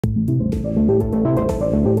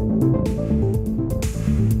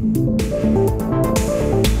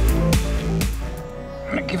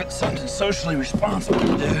give it something socially responsible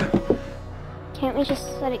to do. Can't we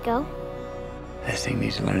just let it go? This thing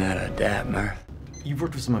needs to learn how to adapt, Murph. You've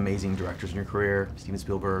worked with some amazing directors in your career, Steven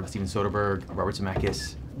Spielberg, Steven Soderbergh, Robert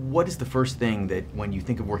Zemeckis. What is the first thing that, when you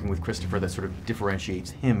think of working with Christopher, that sort of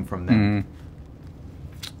differentiates him from them?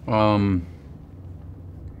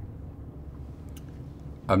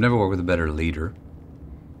 I've never worked with a better leader.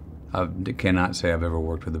 I cannot say I've ever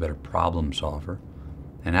worked with a better problem solver.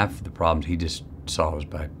 And half of the problems he just solves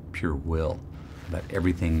by pure will, that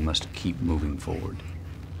everything must keep moving forward.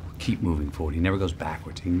 Keep moving forward. He never goes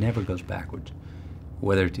backwards. He never goes backwards.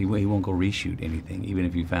 Whether he won't go reshoot anything, even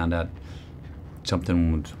if you found out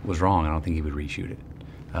something was wrong, I don't think he would reshoot it.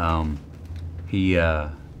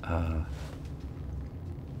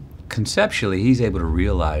 Conceptually, he's able to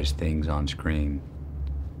realize things on screen,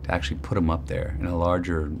 to actually put them up there in a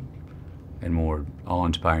larger and more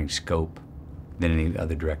awe-inspiring scope than any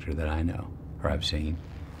other director that I know or I've seen.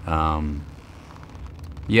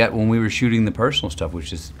 Yet when we were shooting the personal stuff, which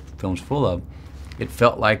this film's full of, it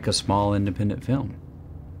felt like a small independent film.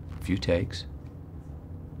 A few takes.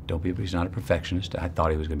 He's not a perfectionist. I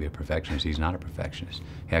thought he was going to be a perfectionist. He's not a perfectionist.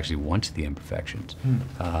 He actually wants the imperfections.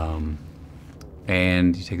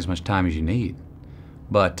 And you take as much time as you need.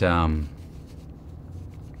 But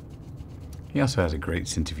he also has a great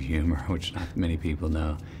sense of humor, which not many people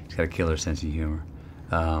know. He's got a killer sense of humor.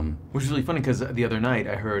 Which is really funny, because the other night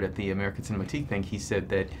I heard at the American Cinematique thing, he said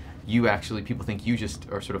that you actually, people think you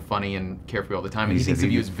just are sort of funny and carefree all the time, and he thinks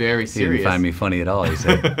of you as very serious. He didn't find me funny at all, he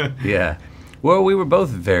said. Yeah. Well, we were both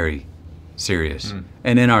very serious.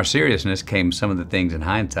 And in our seriousness came some of the things in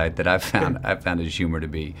hindsight that I found his humor to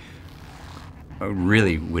be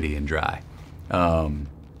really witty and dry.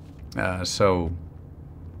 So,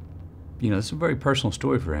 you know, it's a very personal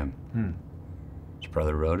story for him. His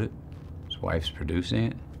brother wrote it. His wife's producing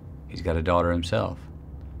it. He's got a daughter himself,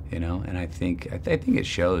 you know. And I think it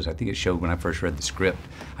shows. I think it showed when I first read the script.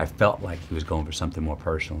 I felt like he was going for something more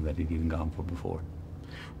personal that he'd even gone for before.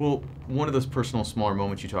 Well, one of those personal, smaller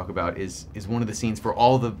moments you talk about is one of the scenes, for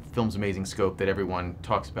all the film's amazing scope that everyone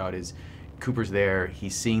talks about, is Cooper's there.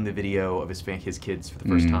 He's seeing the video of his kids for the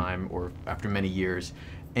first time, or after many years.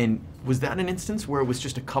 And was that an instance where it was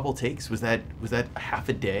just a couple takes? Was that half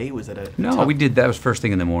a day? Was that a No, we did. That was first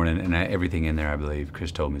thing in the morning, and everything in there, I believe,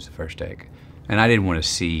 Chris told me, was the first take. And I didn't want to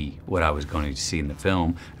see what I was going to see in the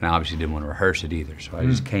film, and I obviously didn't want to rehearse it either. So I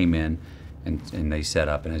just came in, and they set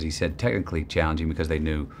up, and as he said, technically challenging because they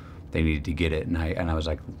knew they needed to get it, and I was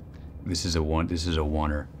like, this is a oneer. This is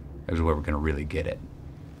where we're going to really get it,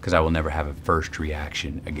 because I will never have a first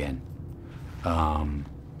reaction again.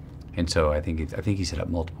 And so I think he set up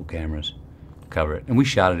multiple cameras to cover it. And we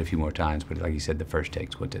shot it a few more times, but like you said, the first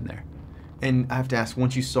take's what's in there. And I have to ask,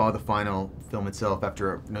 once you saw the final film itself,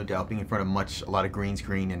 after no doubt being in front of a lot of green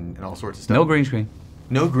screen and all sorts of stuff. No green screen.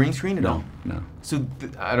 No green screen at all? No. So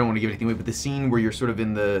I don't want to give anything away, but the scene where you're sort of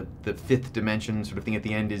in the fifth dimension sort of thing at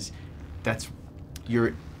the end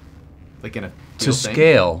you're like in a to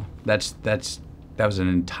scale, that was an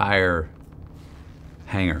entire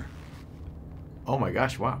hangar. Oh my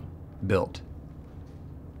gosh, wow. Built.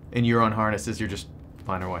 And you're on harnesses, you're just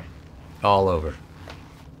flying away. All over.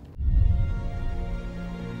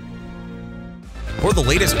 For the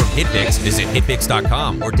latest from HitFix, visit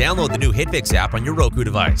hitfix.com or download the new HitFix app on your Roku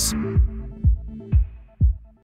device.